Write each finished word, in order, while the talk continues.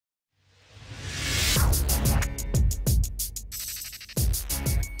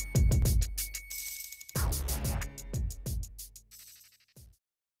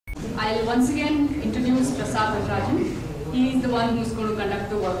I'll once again introduce Prasad Natarajan. He is the one who's going to conduct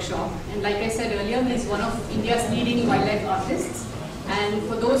the workshop. And like I said earlier, he's one of India's leading wildlife artists. And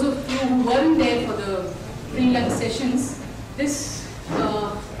for those of you who weren't there for the pre-lunch sessions, this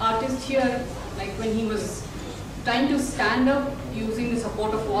artist here, like when he was trying to stand up using the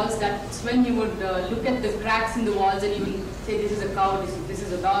support of walls, that's when he would look at the cracks in the walls and he would say, this is a cow, this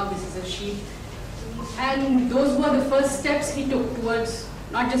is a dog, this is a sheep. And those were the first steps he took towards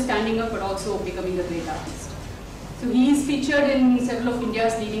not just standing up but also becoming a great artist. So he is featured in several of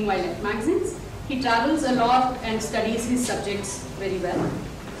India's leading wildlife magazines. He travels a lot and studies his subjects very well.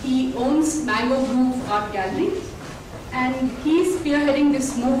 He owns Mango Groove Art Gallery, and he is spearheading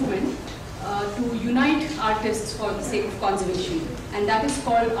this movement to unite artists for the sake of conservation, and that is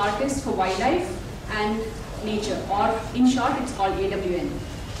called Artists for Wildlife and Nature, or in short it's called AWN.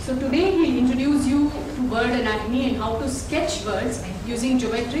 So today he'll introduce you to bird anatomy and how to sketch birds using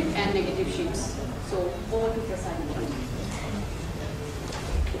geometric and negative shapes. So over to Prasad.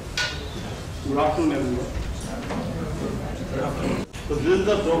 Good afternoon, everyone. So this is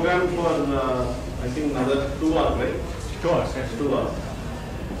the program for I think another 2 hours, right? 2 hours. Yes, 2 hours.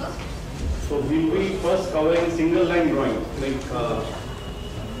 So we'll be first covering single line drawing, like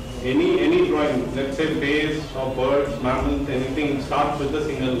any drawing, let's say bears or birds, mammals, anything starts with a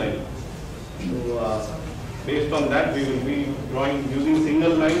single line. So based on that, we will be drawing using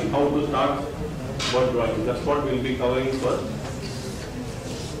single line how to start bird drawing. That's what we'll be covering first.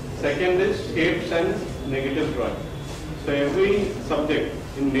 Second is shapes and negative drawing. So every subject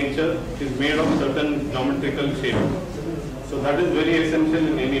in nature is made of certain geometrical shapes. So that is very essential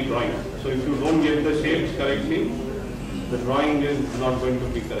in any drawing. So if you don't get the shapes correctly, the drawing is not going to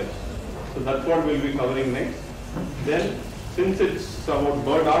be correct. So that's what we'll be covering next. Then, since it's about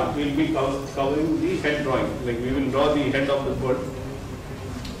bird art, we'll be covering the head drawing. Like we will draw the head of the bird,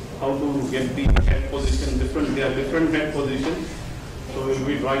 how to get the head position, there are different head positions. So we'll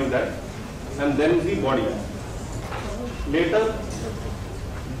be drawing that. And then the body. Later,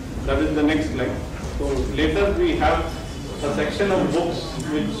 that is the next slide. So later we have a section of books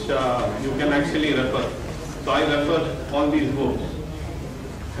which you can actually refer. So I refer all these books,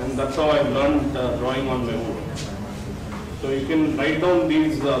 and that's how I learned drawing on my own. So you can write down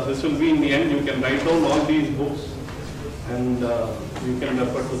these, this will be in the end, you can write down all these books and you can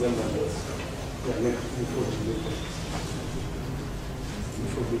refer to them.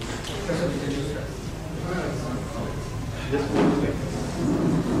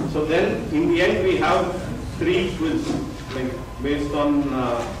 So then in the end we have 3 quizzes, like based on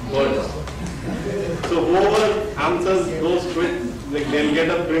birds. So whoever answers those quizzes, like they'll get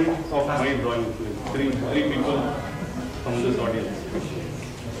a print of my drawing. Three people from this audience.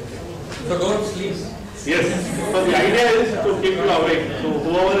 So don't sleep. Yes. So the idea is to keep you awake. So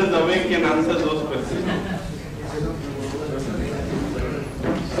whoever is awake can answer those questions.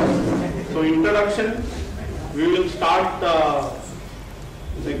 So introduction, we will start,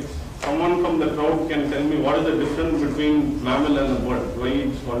 like someone from the crowd can tell me what is the difference between mammal and a bird, why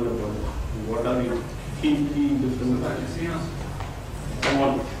it's called a bird, what are the key differences?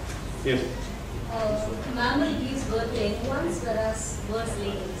 Someone, yes. Mammal gives birth to young ones, whereas birds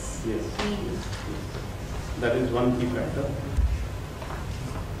lay eggs. Yes. That is one key factor.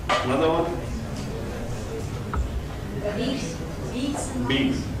 Another one? Beaks.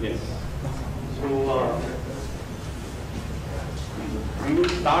 Beaks, yes. So we will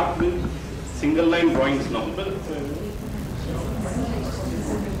start with single line drawings now.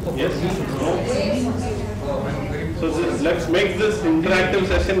 Yes? No? So let's make this interactive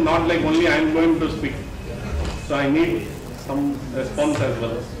session not like only I am going to speak. So I need some response as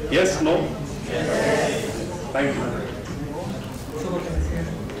well. Yes? No? Yes. Thank you.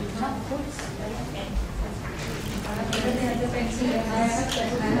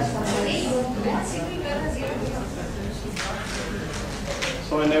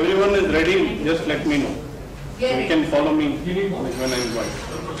 So when everyone is ready, just let me know. So you can follow me when I invite.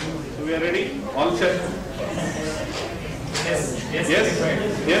 So we are ready? All set? Yes?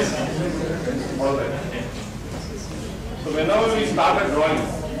 Yes? All right. So whenever we start a drawing,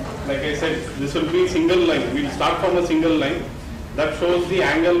 like I said, this will be single line. We'll start from a single line that shows the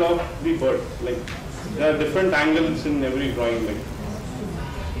angle of the bird. Like there are different angles in every drawing. Like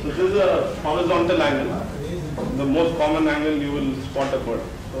so this is a horizontal angle. The most common angle you will spot a bird.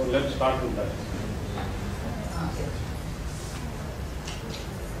 So let's start with that.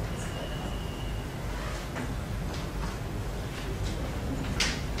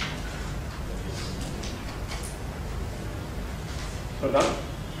 So done?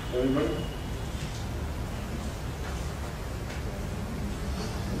 Everybody?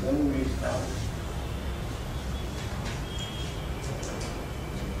 Then we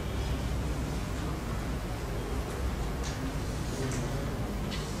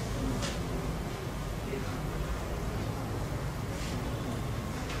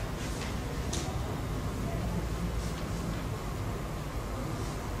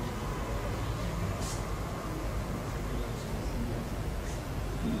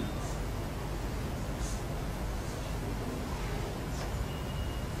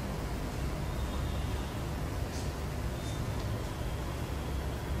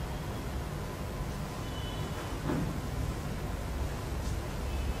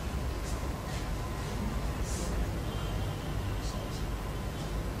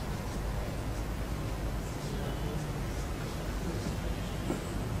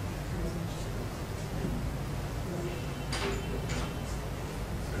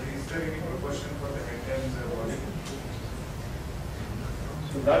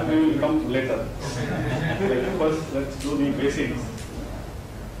That we will come later. Like first, let's do the basics.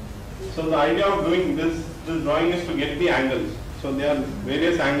 So the idea of doing this drawing is to get the angles. So there are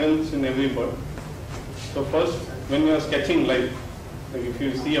various angles in every bird. So first, when you are sketching live, like if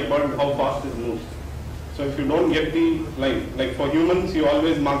you see a bird, how fast it moves. So if you don't get the line, like for humans, you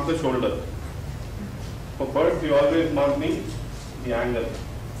always mark the shoulder. For birds, you always mark the angle.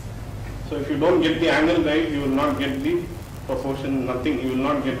 So if you don't get the angle right, you will not get the proportion, nothing, you will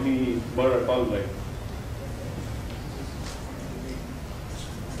not get the bird at all right.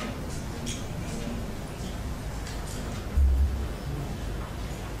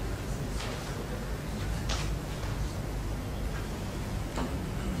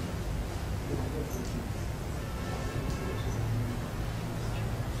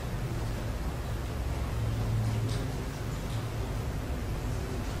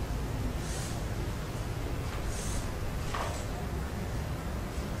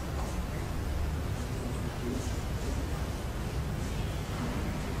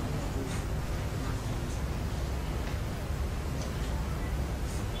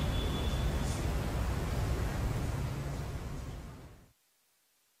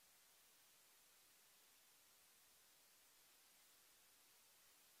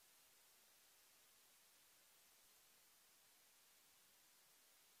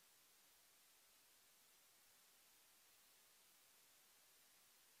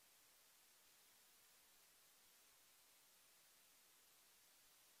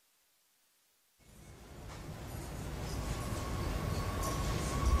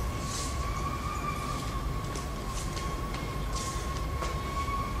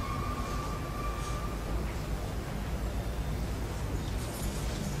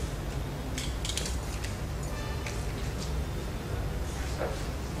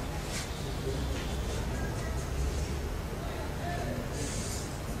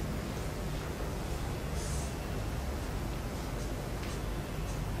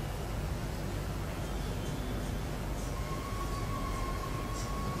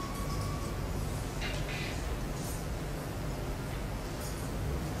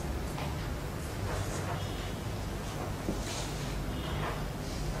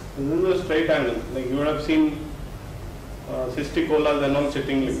 This is a straight angle. Like you would have seen cysticolas and all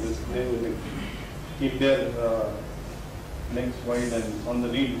sitting like this. They will keep their legs wide, and on the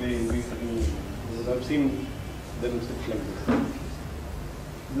reed they will be sitting. You would have seen them sit like this.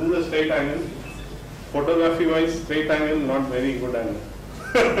 This is a straight angle. Photography wise, straight angle not very good angle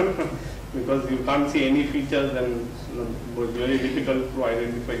because you can't see any features and it was very difficult to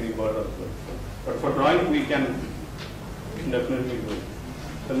identify the bird also. But for drawing we can definitely do it.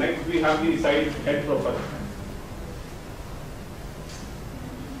 So next we have the side head profile.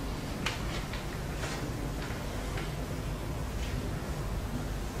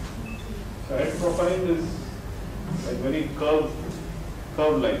 So head profile is like very curved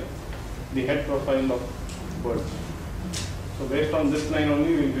line, the head profile of bird. So based on this line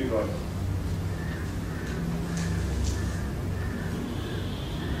only we will be drawing.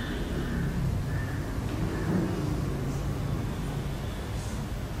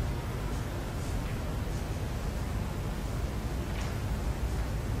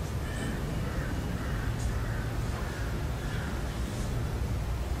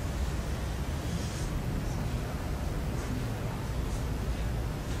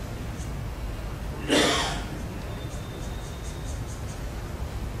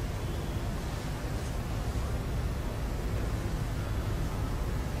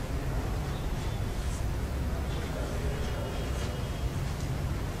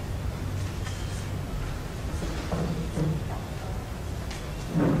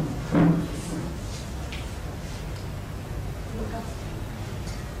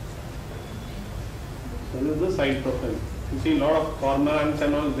 the side profile. You see a lot of cormorants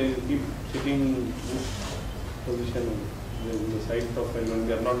and all, they keep sitting in this position in the side profile when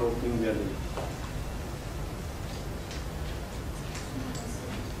they are not opening their wings.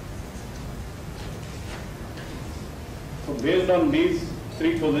 So based on these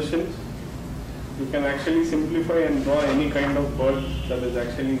three positions, you can actually simplify and draw any kind of bird that is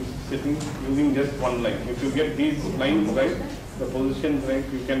actually sitting using just one line. If you get these lines right, the positions right,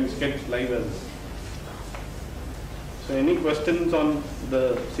 you can sketch live as this. So any questions on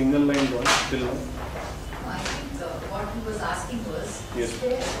the single line one till now? I think what he was asking was, Yes. is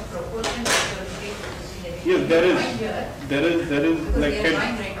there a proportion of the rotate? Yes, there is. There is Because like we are head.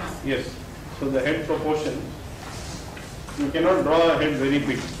 drawing right now. Yes. So the head proportion, you cannot draw a head very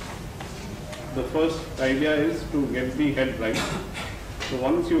big. The first idea is to get the head right. So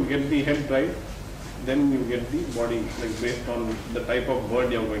once you get the head right, then you get the body, like based on the type of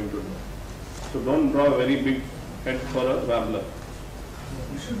bird you are going to do. So don't draw a very big head for a warbler.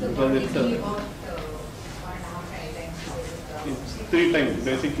 Should the Because body it's be a- about 1.5 times? It's 3 times.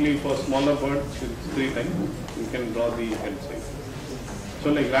 Basically for smaller birds, it's 3 times. You can draw the head size.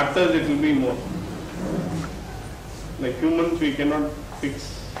 So like raptors, it will be more. Like humans, we cannot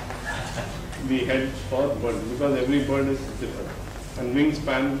fix the heads for birds because every bird is different. And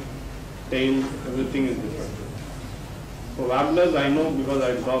wingspan, tail, everything is different. So warblers, I know because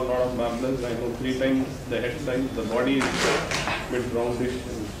I draw a lot of warblers. I know 3 times the head size. The body is a bit roundish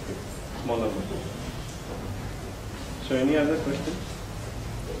and smaller bird. So any other questions?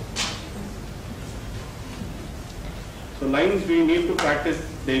 So lines we need to practice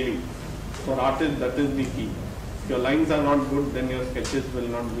daily. For artists, that is the key. If your lines are not good, then your sketches will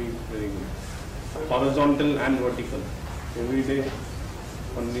not be very good. Horizontal and vertical. Every day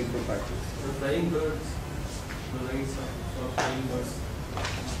one needs to practice. The flying birds, the lines for flying birds.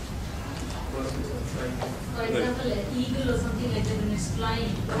 Versus the flying. For example, an eagle or something like that when it's flying,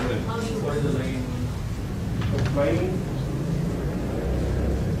 how do you What is the line? So flying,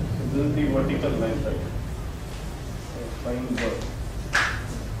 this is the vertical line, right? So flying bird.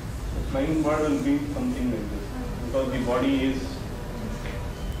 The flying bird will be something like this because the body is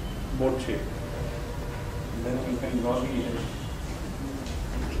boat shaped. Then you can draw the head.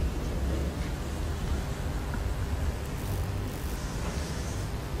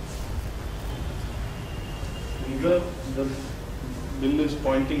 Either the bill is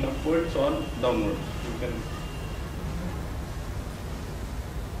pointing upwards or downwards. You can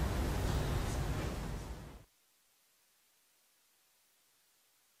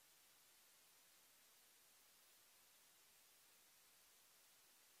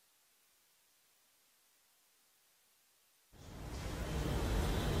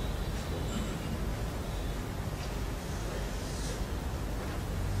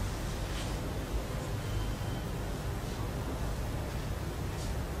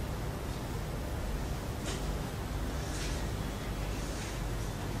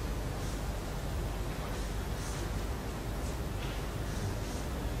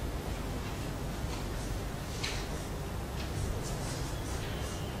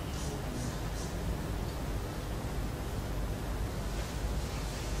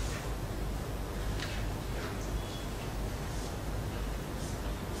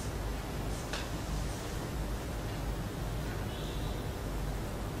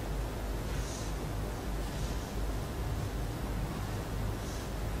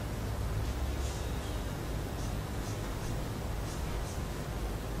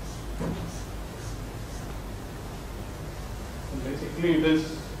basically it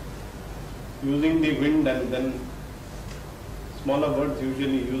is using the wind, and then smaller birds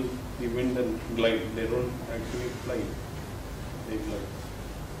usually use the wind and glide. They don't actually fly, they glide.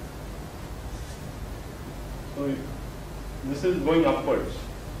 So this is going upwards.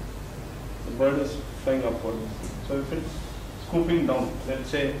 The bird is flying upwards. So if it's scooping down, let's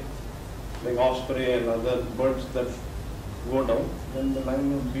say like osprey and other birds that go down, then the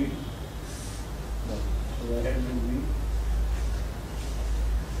line would be down. So the head will be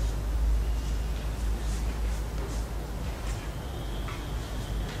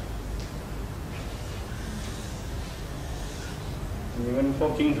even for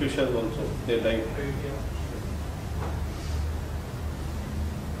kingfishers also, they dive.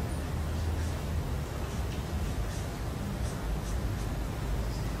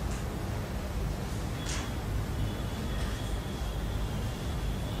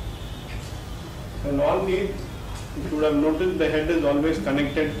 And all these, if you would have noticed, the head is always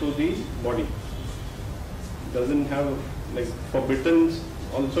connected to the body. It doesn't have, like for bitterns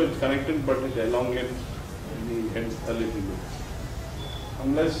also it's connected, but it elongates the head a little bit.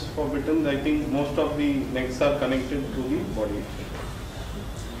 Unless for bitterns, I think most of the necks are connected to the body.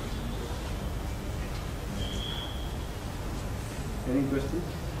 Any questions?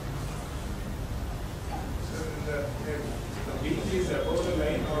 So the beak is above the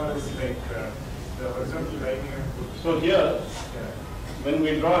line or is like the horizontal line you have put? So here, Yeah. when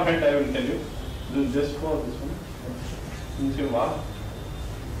we draw a head, I will tell you. This is just for this one. Since you asked.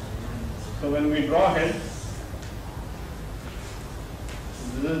 So when we draw a head,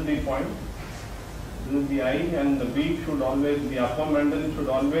 this is the point. This is the eye, and the beak should always, the upper mandible should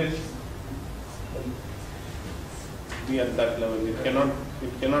always be at that level. It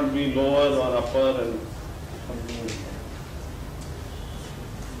cannot be lower or upper and something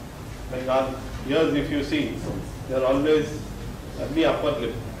like our ears. If you see, they are always at the upper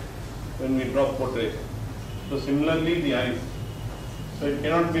lip when we draw portrait. So similarly, the eyes. So it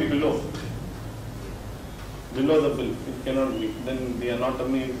cannot be below the bill. It cannot be. Then the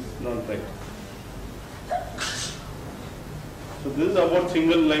anatomy is not right. So this is about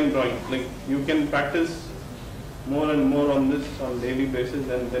single line drawing. Like you can practice more and more on this on daily basis,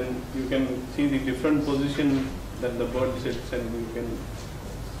 and then you can see the different position that the bird sits, and you can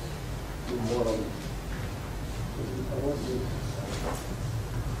do more on it.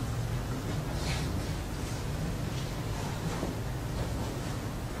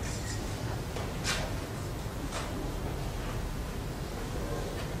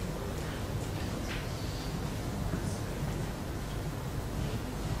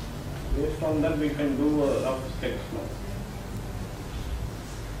 Based on that, we can do a rough sketch now.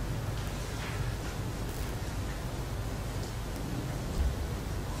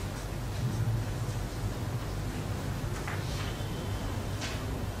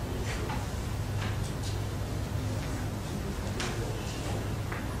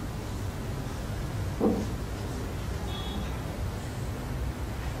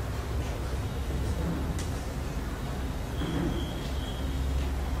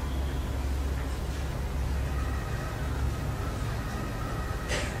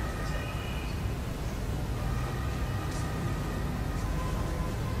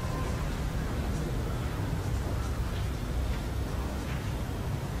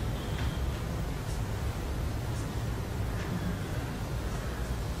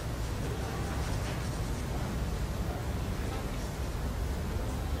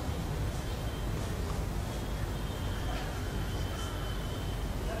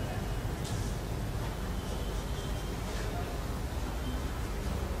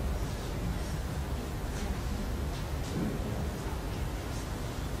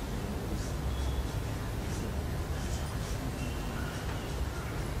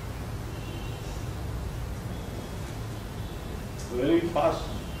 Very fast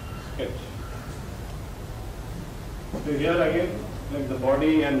sketch. So here again, like the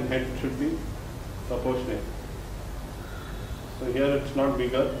body and head should be proportionate. So here it's not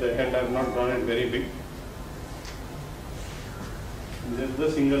bigger, the head I have not drawn it very big. This is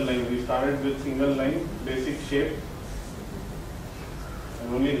the single line. We started with single line, basic shape,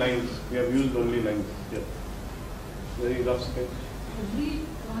 and only lines. We have used only lines here. Very rough sketch. Every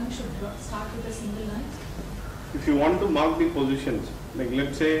drawing should start with a single line. If you want to mark the positions, like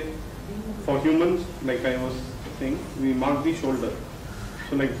let's say for humans, like I was saying, we mark the shoulder.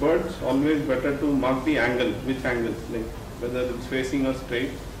 So like birds, always better to mark the angle, which angle, like whether it's facing us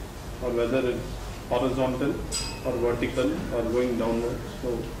straight or whether it's horizontal or vertical or going downward.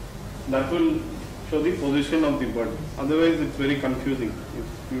 So that will show the position of the bird. Otherwise it's very confusing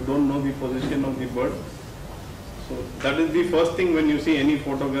if you don't know the position of the bird. So that is the first thing when you see any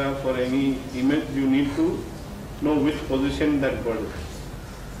photograph or any image, you need to know which position that bird is.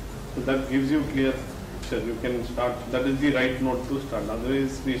 So that gives you clear picture. You can start, that is the right note to start.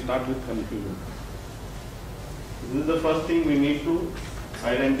 Otherwise we start with confusion. This is the first thing we need to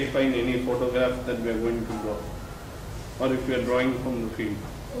identify in any photograph that we are going to draw, or if we are drawing from the field.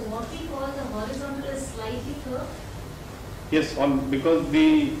 So what we call the horizontal is slightly curved? Yes, because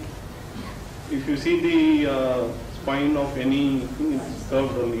if you see the spine of anything, it's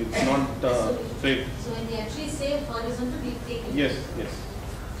curved only, it's not straight. So when they actually say horizontal, we take it. Yes, yes.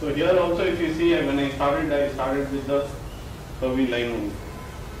 So here also if you see, when I started with the curvy line only.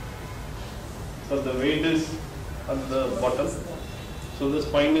 So the weight is at the bottom, so the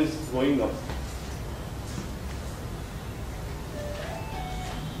spine is going up.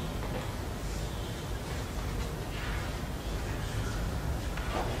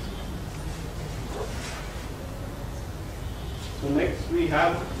 So next we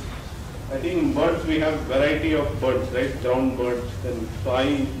have, I think in birds we have variety of birds, right? Ground birds. And so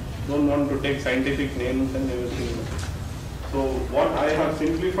I don't want to take scientific names and everything. So what I have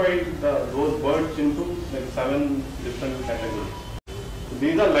simplified those birds into like 7 different categories. So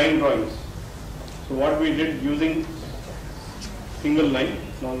these are line drawings. So what we did using single line,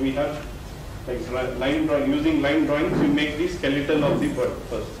 now we have like line drawing. Using line drawings, you make the skeleton of the bird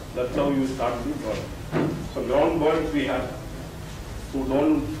first. That's how you start the drawing. So ground birds we have who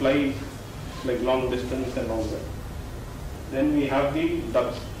don't fly like long distance and all that. Then we have the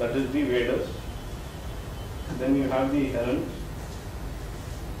ducks, that is the waders. Then you have the herons.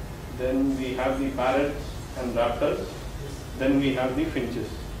 Then we have the parrots and raptors. Then we have the finches.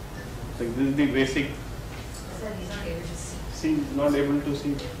 So this is the basic. Sir, he's not able to see. See, not able to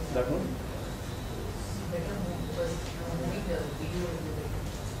see that one. Better move because moving the video will be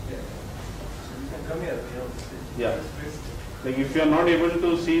better. Come here, Yeah. Like if you are not able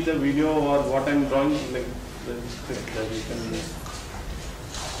to see the video or what I'm drawing, like that you can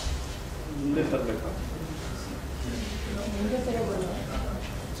ಮುಂದೆ ತರಬೇಕಾ? ಮುಂದೆ ತಗೋಬಲ್ಲ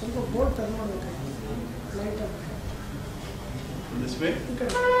ಸ್ವಲ್ಪ board turn ಮಾಡಬೇಕಾಗಿ light ಆಗಿ This way? ಈ ಕಡೆ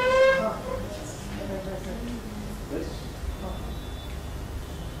ಹಾಂ right Yes.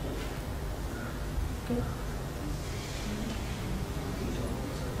 Okay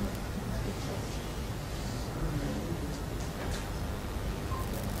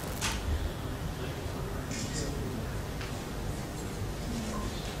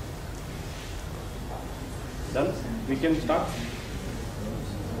Done? We can start.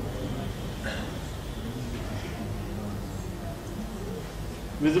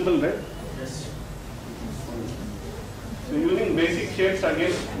 Visible, right? Yes. So using basic shapes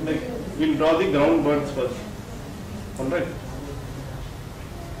again, like we'll draw the ground birds first. Alright?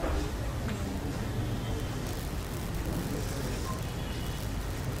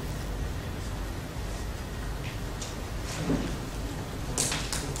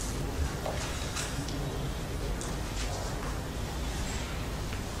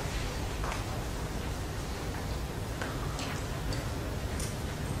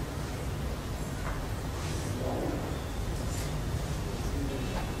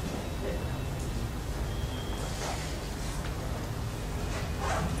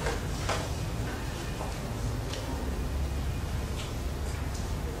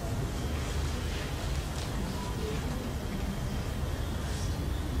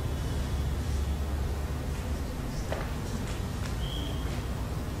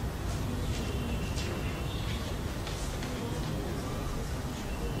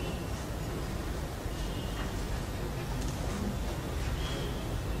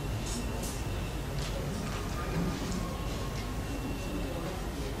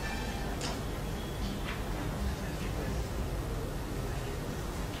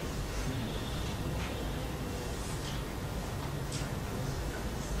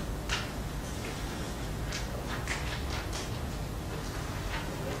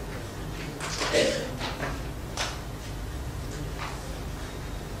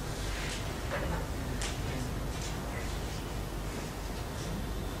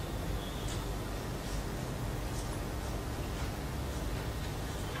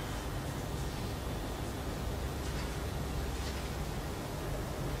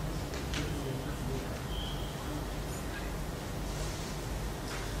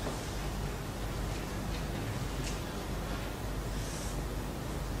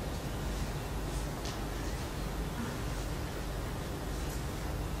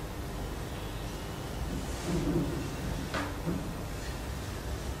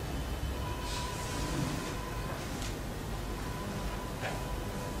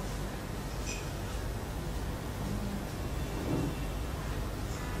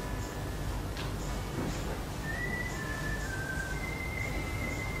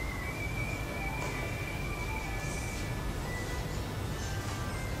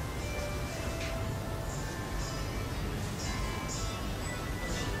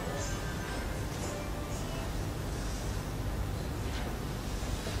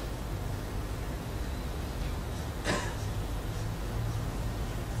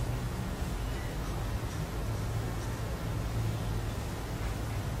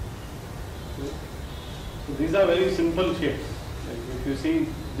 So these are very simple shapes. Like if you see,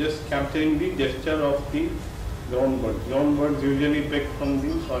 just capturing the gesture of the ground bird. Ground birds usually peck from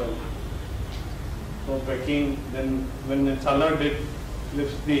the soil. So pecking, then when it's alert, it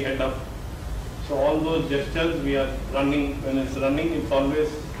lifts the head up. So all those gestures we are running. When it's running, it's always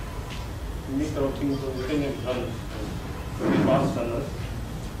in the crouching position. It runs very fast runners,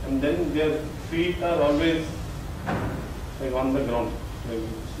 and then their feet are always like on the ground. Like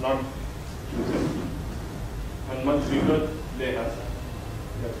it's not and much bigger they have.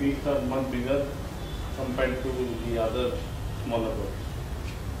 Their feet are much bigger compared to the other smaller birds.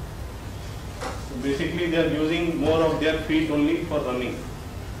 So basically they are using more of their feet only for running.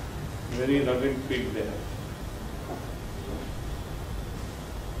 Very rugged feet they have.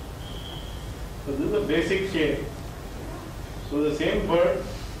 So this is a basic shape. So the same bird,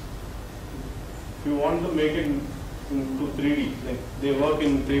 if you want to make it into 3D, like they work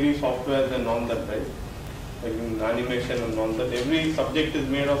in 3D softwares and all that, right? Like in animation and all that, every subject is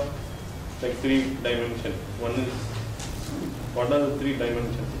made of like 3 dimensions. One is, what are the 3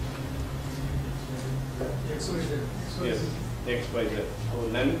 dimensions? X, Y, Z. Yes, X, Y, Z. So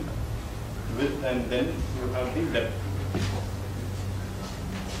length, width, and then you have the depth.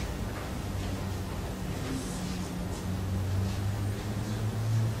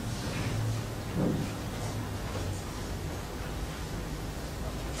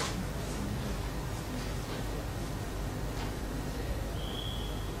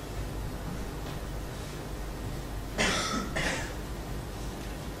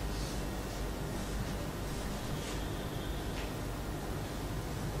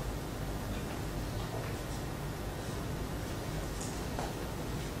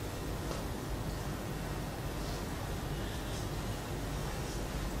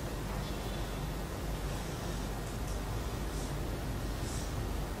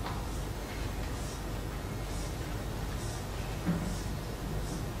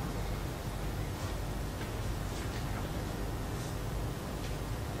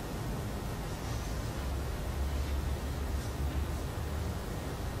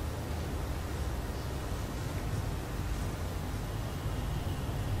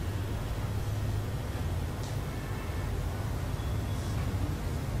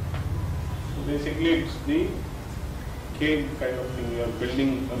 Basically, it's the cave kind of thing. You are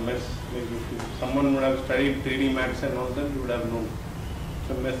building a mess. Like if someone would have studied 3D maths and all that, you would have known.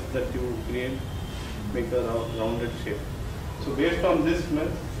 It's a mess that you create, make a rounded shape. So based on this mess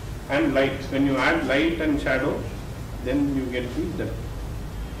and light, when you add light and shadow, then you get the depth.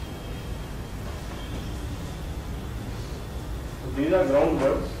 So these are ground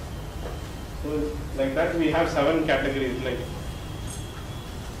birds. So like that, we have 7 categories. Like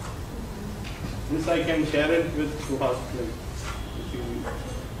this I can share it with Suhas, like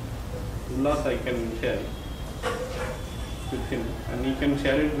Ullas I can share with him, and he can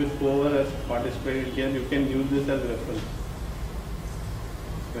share it with whoever has participated here. You can use this as reference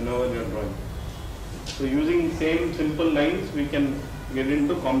whenever you are drawing. So using same simple lines we can get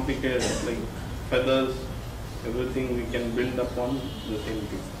into complicated, like feathers, everything we can build upon the same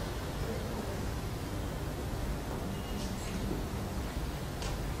thing.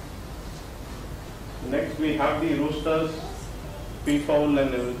 Next we have the roosters, peafowl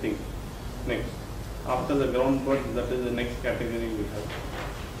and everything. Next, after the ground birds, that is the next category we have.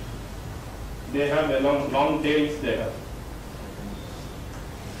 They have long tails they have.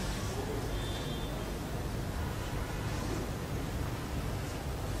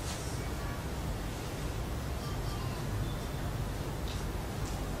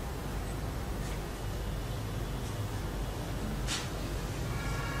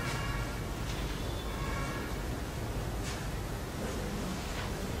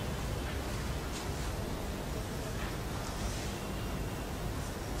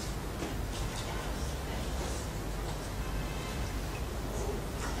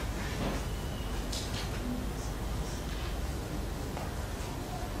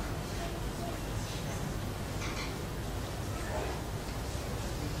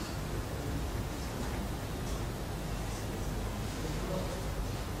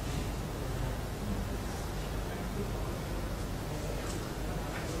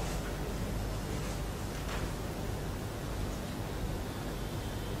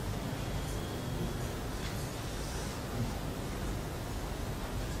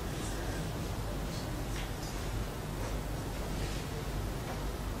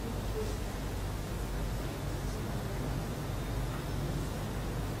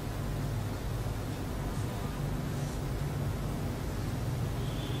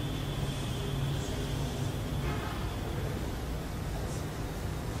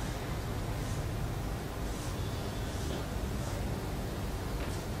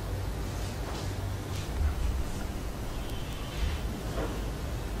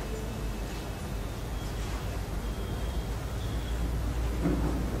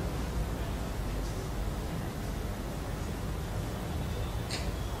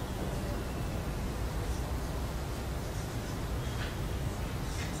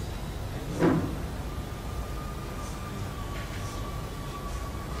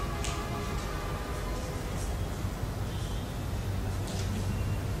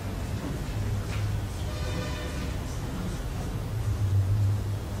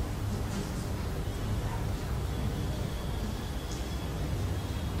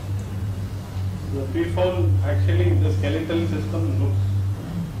 The pre-fold, actually the skeletal system looks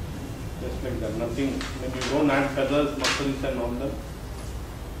just like that, nothing, when you don't add feathers, muscles and all that,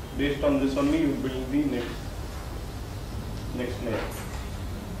 based on this only you build the next layer.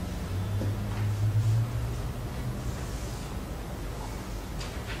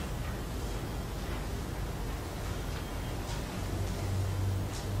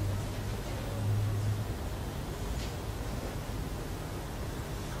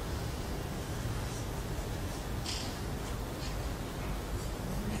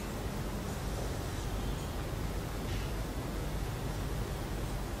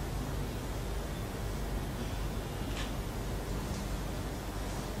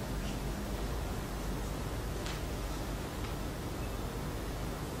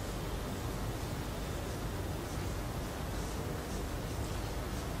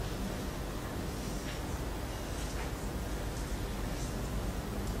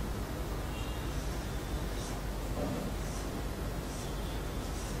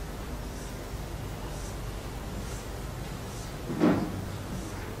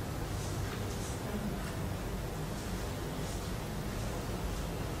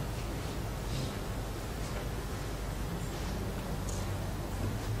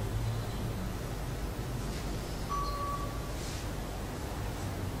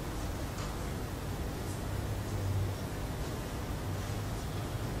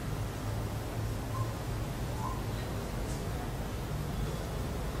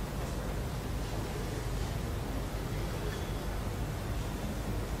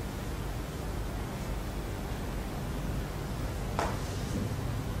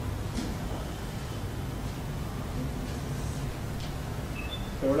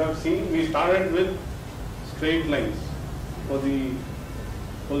 You would have seen we started with straight lines for the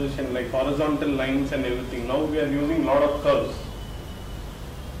position, like horizontal lines and everything. Now we are using lot of curves.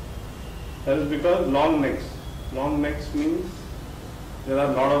 That is because long necks. Long necks means there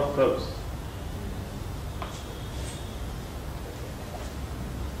are lot of curves.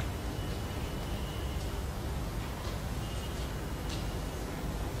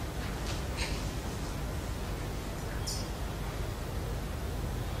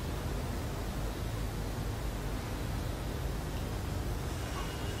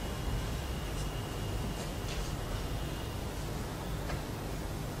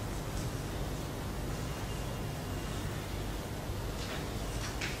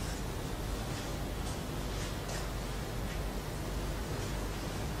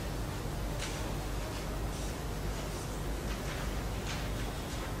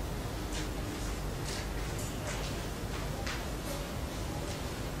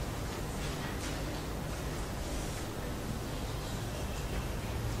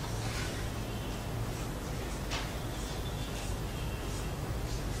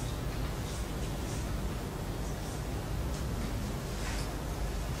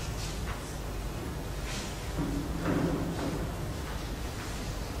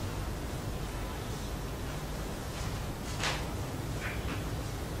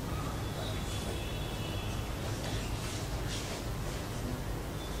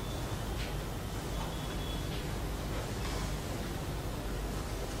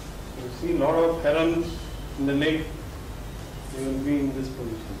 See a lot of herons in the lake, they will be in this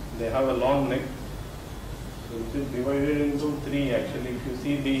position. They have a long neck, so it is divided into three actually. If you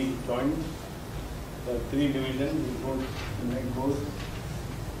see the joints, there are three divisions. The neck goes,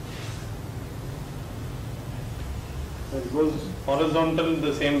 so it goes horizontal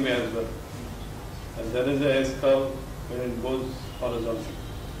the same way as well. And there is a S curve when it goes horizontal.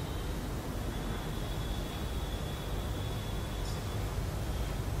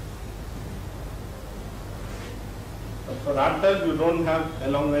 For raptors, you don't have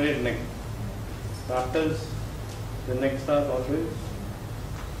elongated neck. Raptors, the necks are always,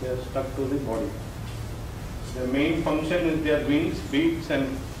 they are stuck to the body. Their main function is their wings, beaks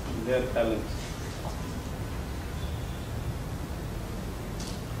and their talons.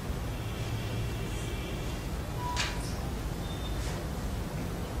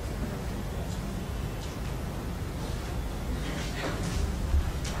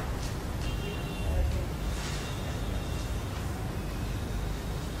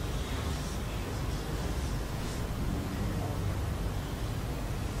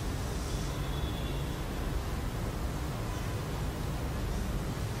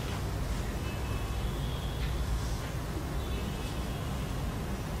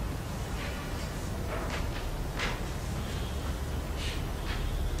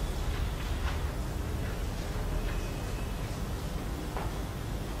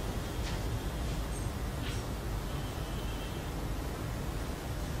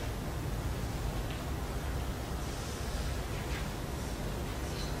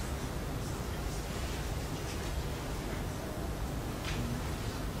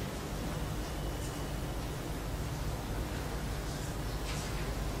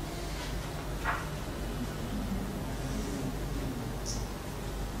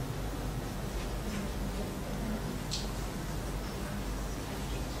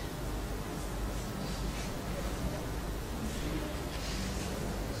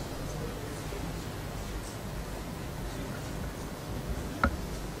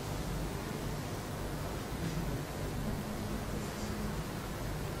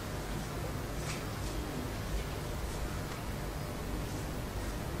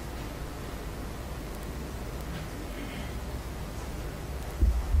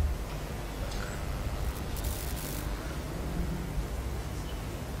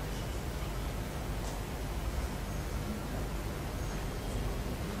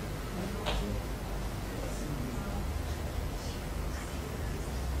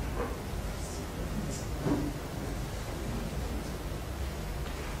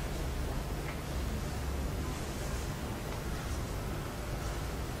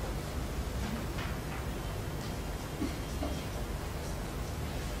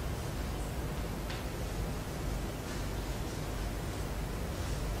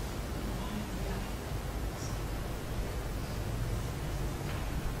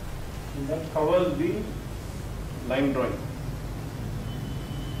 And that covers the line drawing.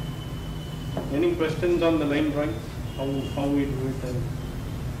 Any questions on the line drawing? How we do it and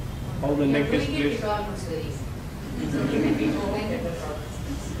how the neck is placed? It almost very easy. So we may be moving at the problem.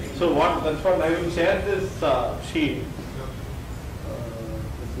 So that's what I will share this sheet.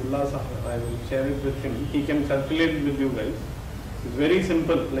 I will share it with him. He can circulate it with you guys. It's very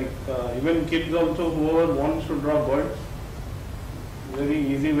simple. Like even kids also, whoever wants to draw birds, very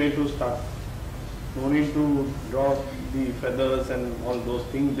easy way to start. No need to draw the feathers and all those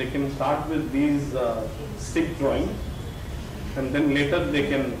things. They can start with these stick drawings, and then later they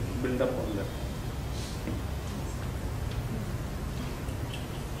can build up on that.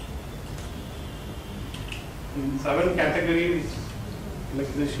 In 7 categories,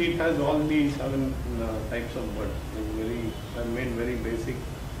 like the sheet has all the 7 types of birds. Like I made very basic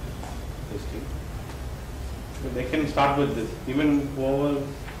testing. So they can start with this. Even whoever,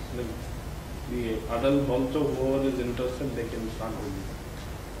 like the adults also, whoever is interested, they can start with it.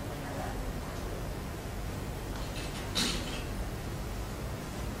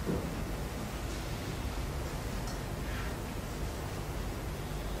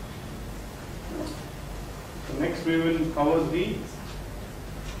 So next we will cover the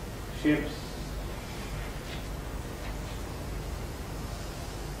shapes.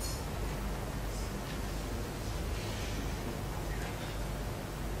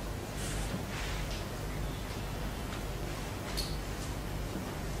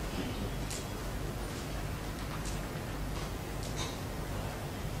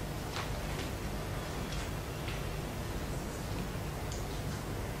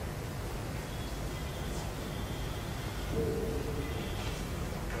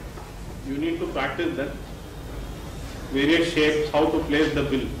 You need to practice that. Various shapes, how to place the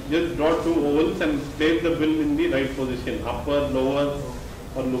bill. Just draw 2 ovals and place the bill in the right position, upper, lower,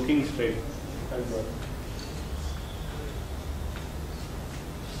 or looking straight. That's all.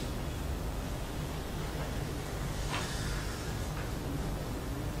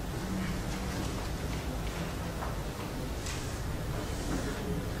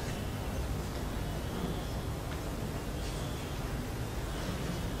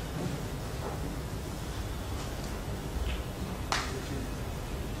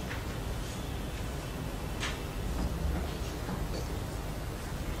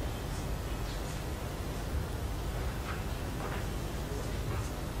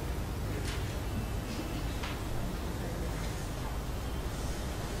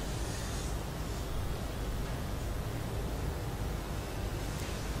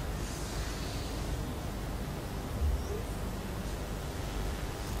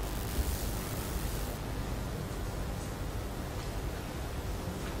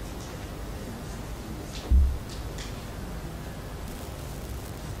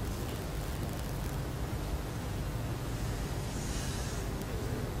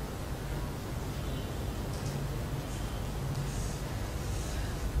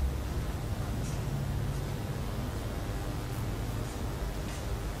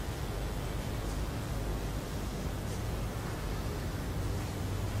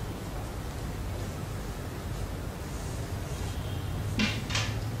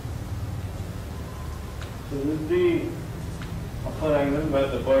 So this is the upper angle where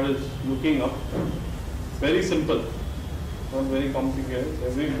the bird is looking up. Very simple, not very complicated.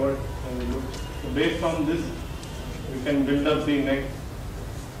 Every bird can look. So based on this, you can build up the neck,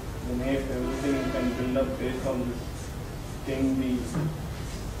 everything you can build up based on this thing,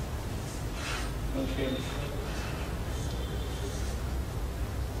 the shape.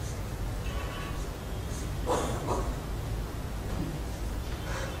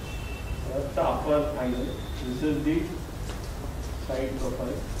 That's the upper angle. This is the side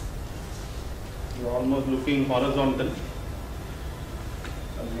profile. You are almost looking horizontal at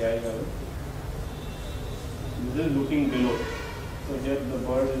the eye level. This is looking below. So here the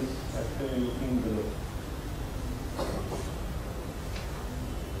bird is actually looking below.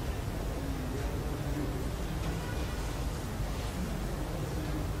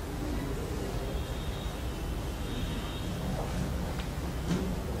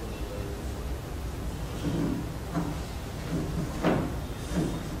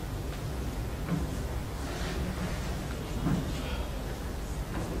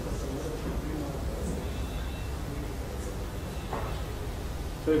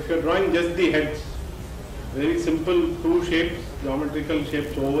 So if you are drawing just the heads, very simple 2 shapes, geometrical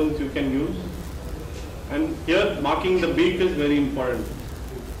shapes, ovals you can use. And here marking the beak is very important.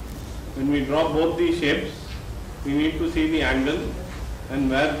 When we draw both the shapes, we need to see the angle and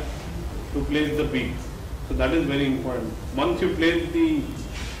where to place the beak. So that is very important. Once you place the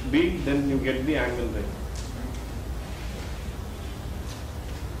beat, then you get the angle right.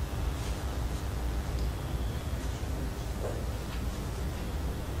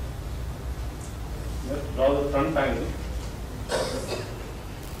 Let's draw the front angle.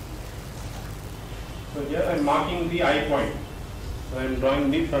 So here I am marking the eye point. So I am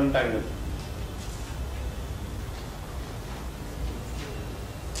drawing the front angle.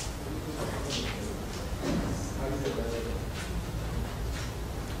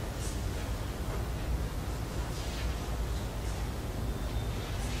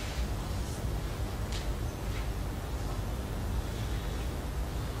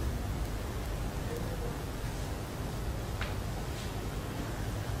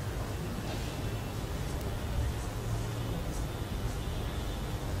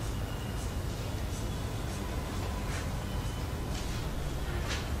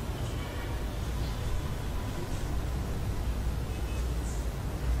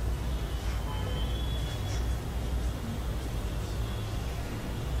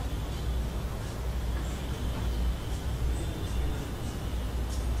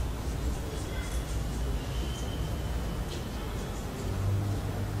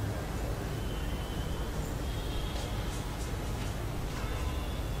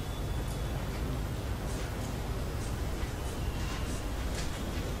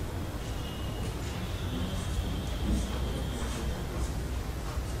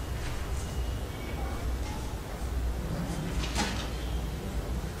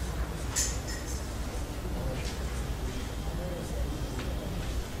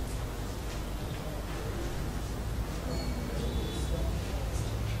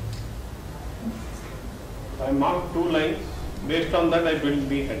 I marked 2 lines. Based on that, I built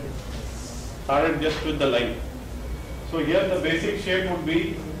the head. Started just with the line. So here the basic shape would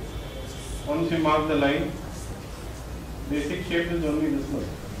be, once you mark the line, basic shape is only this much.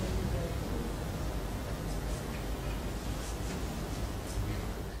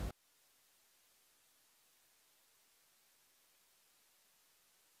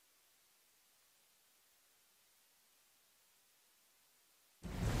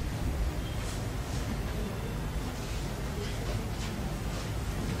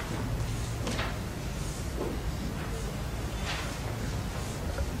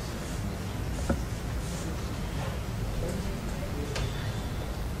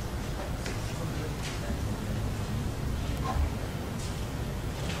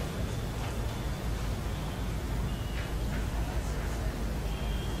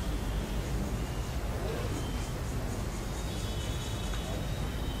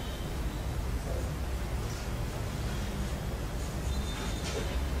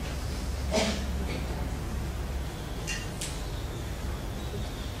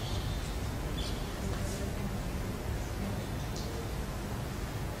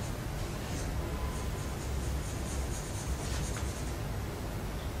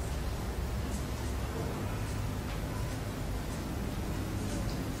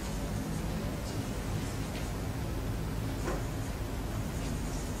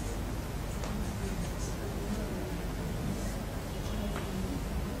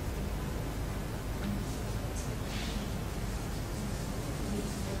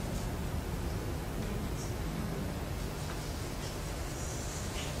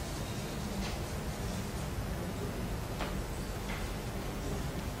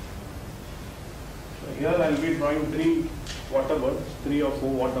 Here I will be drawing 3 water birds, 3 or 4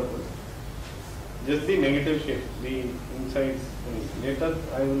 water birds. Just the negative shape, the insides. Later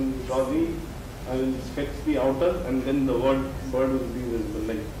I will sketch the outer, and then the bird will be visible.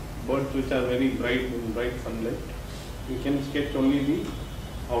 Like birds which are very bright in bright sunlight, you can sketch only the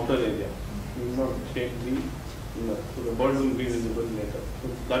outer area. You will not shape the inner. So the bird will be visible later. So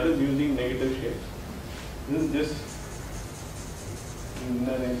that is using negative shapes. This is just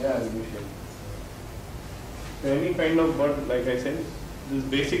inner area I will be shaping. So any kind of bird, like I said, this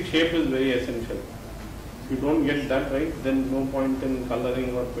basic shape is very essential. If you don't get that right, then no point in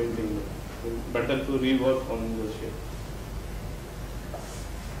coloring or painting. It's better to rework on the shape.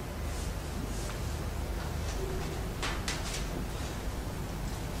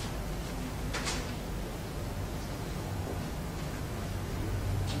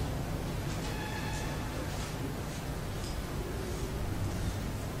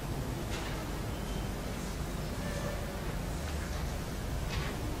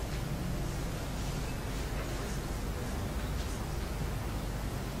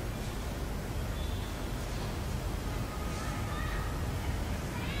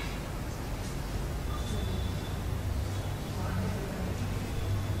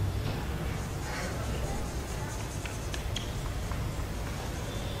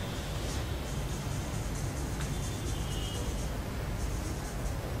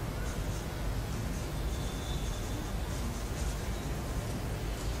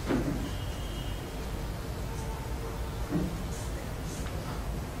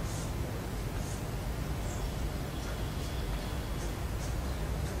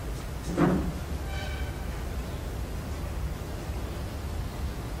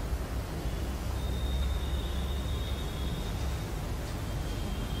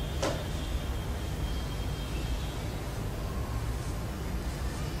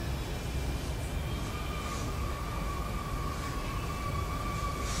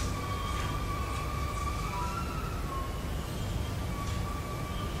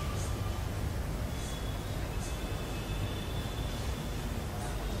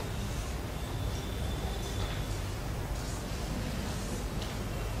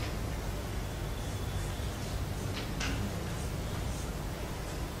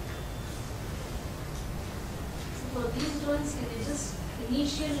 for these drawings, can you just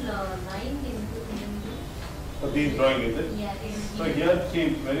initial line into So these drawing is it? yeah, So here see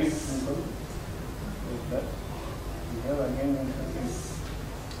very simple. Is that? Here again is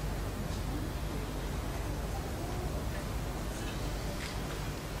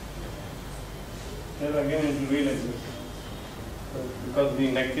here again it will be like this. So because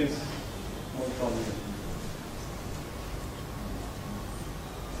the neck is more prominent.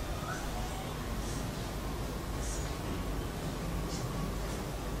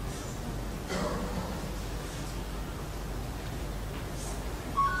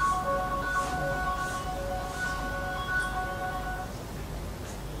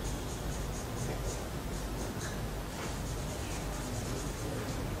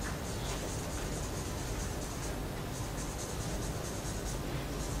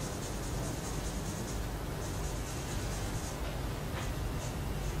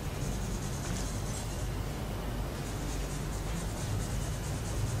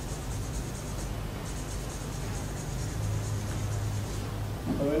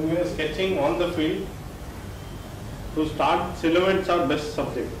 So when we are sketching on the field, to start, silhouettes are best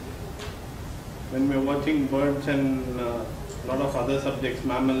subject. When we are watching birds and lot of other subjects,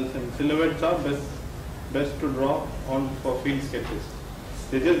 mammals, and silhouettes are best to draw on for field sketches.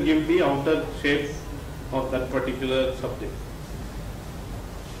 They just give the outer shape of that particular subject.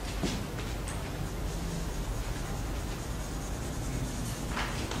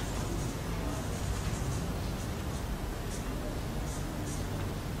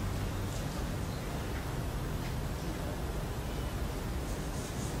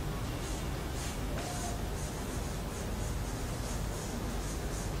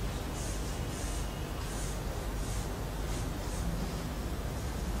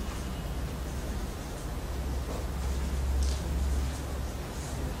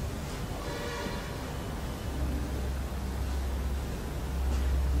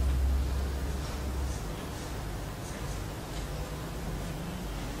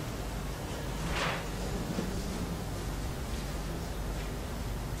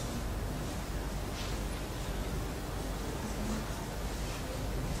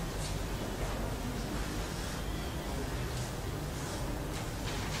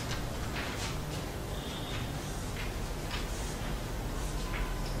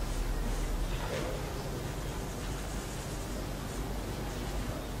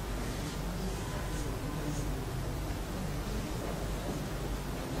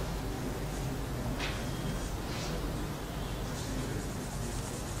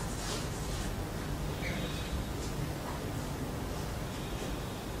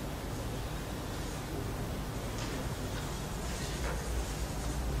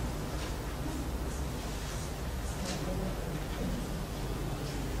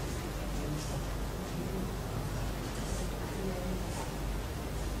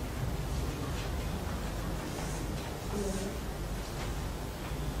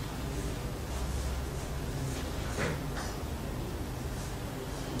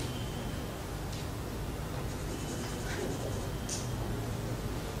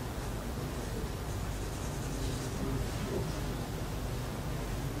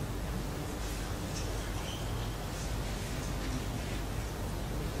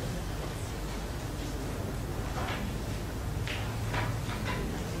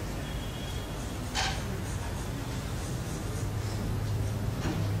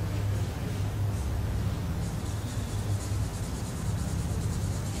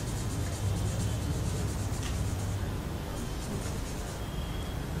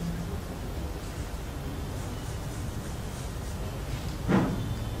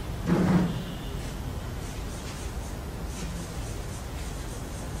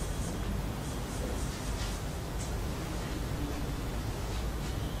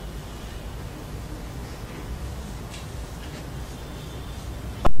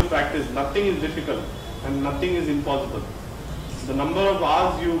 Practice, nothing is difficult and nothing is impossible. The number of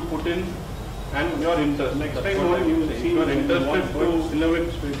hours you put in and your interest. Next time when you see you are interested to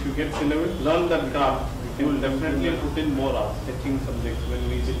silhouettes, if you get silhouettes, learn that craft. You will definitely put in more hours sketching subjects when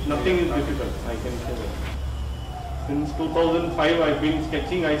we sit. Nothing is difficult, I can say that. Since 2005 I've been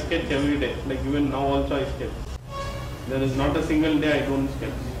sketching, I sketch every day. Like even now also I sketch. There is not a single day I don't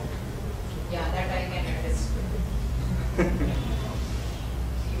sketch. Yeah, that I can attest.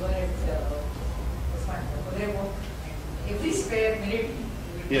 You were at this one, every spare minute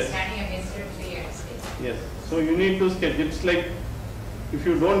you will be Yes. standing against a tree and sketching. Yes. So you need to sketch. It's like if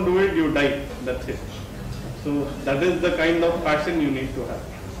you don't do it, you die. That's it. So that is the kind of passion you need to have.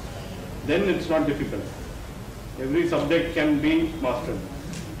 Then it's not difficult. Every subject can be mastered.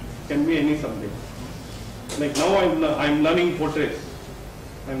 Can be any subject. Like now I'm learning portraits.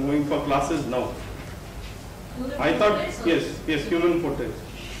 I'm going for classes now. I thought, yes, human portraits.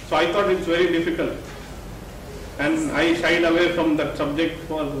 So I thought it's very difficult. And I shied away from that subject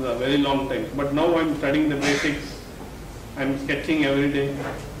for a very long time. But now I'm studying the basics. I'm sketching every day.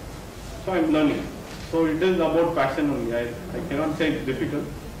 So I'm learning. So it is about passion only. I cannot say it's difficult.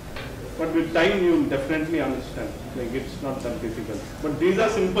 But with time you will definitely understand. Like it's not that difficult. But these are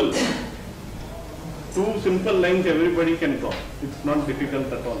simple. 2 simple lines everybody can draw. It's not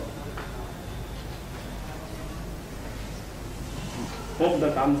difficult at all. Hope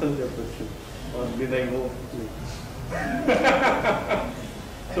that answers your question. Or did I go?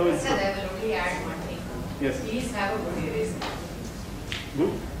 So it's Sir, I will only add one thing. yes. Please have a good eraser.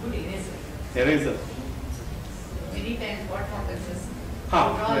 Good Good eraser. eraser. Many times what happens is you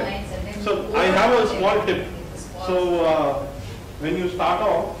Huh, draw yeah. lines and then So you I have a overdo small it. tip. It's small. So when you start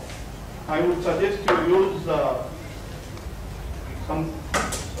off, I would suggest you use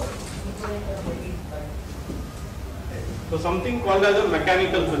something called as a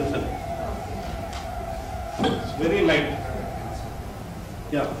mechanical pencil. It's very light.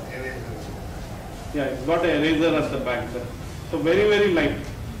 Yeah. Yeah, it's got an eraser at the back there. So very light.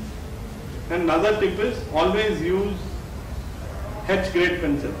 And another tip is always use H grade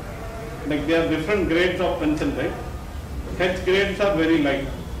pencil. Like there are different grades of pencil, right? H grades are very light.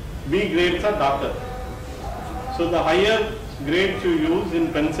 B grades are darker. So the higher grades you use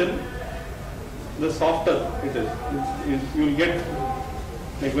in pencil, the softer it is. You will get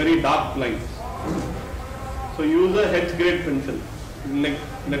like very dark lines. So use a H grade pencil, like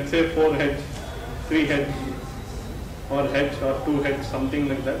let's say 4H, 3H, or H or 2H, something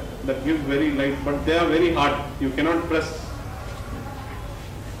like that. That gives very light, but they are very hard. You cannot press.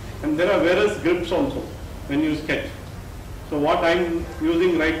 And there are various grips also when you sketch. So what I am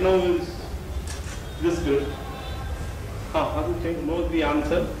using right now is this grip. Know the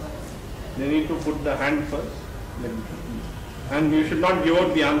answer. They need to put the hand first. And you should not give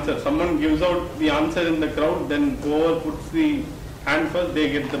out the answer. Someone gives out the answer in the crowd, then whoever puts the hand first, they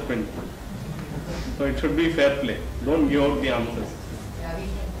get the print. So it should be fair play. Don't give out the answers. Yeah, we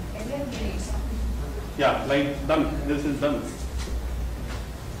can. Everyone can read something. Yeah, like done. This is done.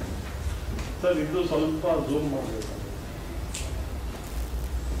 Sir, ಇದು ಸ್ವಲ್ಪ zoom ಮಾಡಬೇಕು.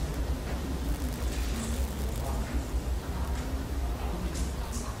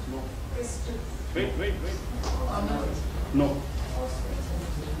 Wait. No.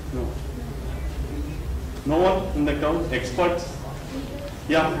 No one in the crowd? Experts?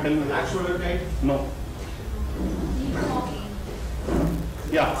 Yeah, tell me. Actual type. No.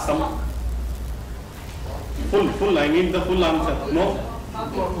 Yeah, some. Full. I need the full answer. No?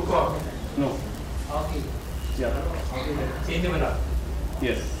 No. Yeah.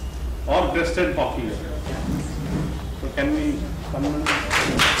 Yes. Or crested hockey. So can we come on?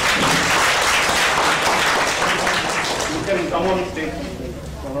 You can come on stage.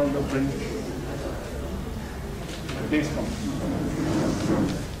 Come on the print. Please come.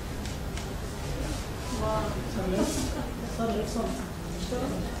 Sir, let's on.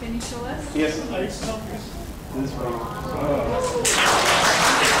 Can you show us? Yes. Lights off. This one.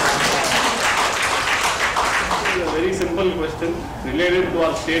 This is a very simple question related to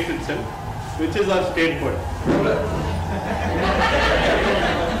our state itself. Which is our state bird?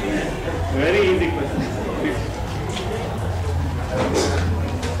 Very easy question. Please.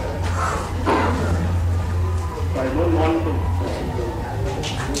 I don't want to.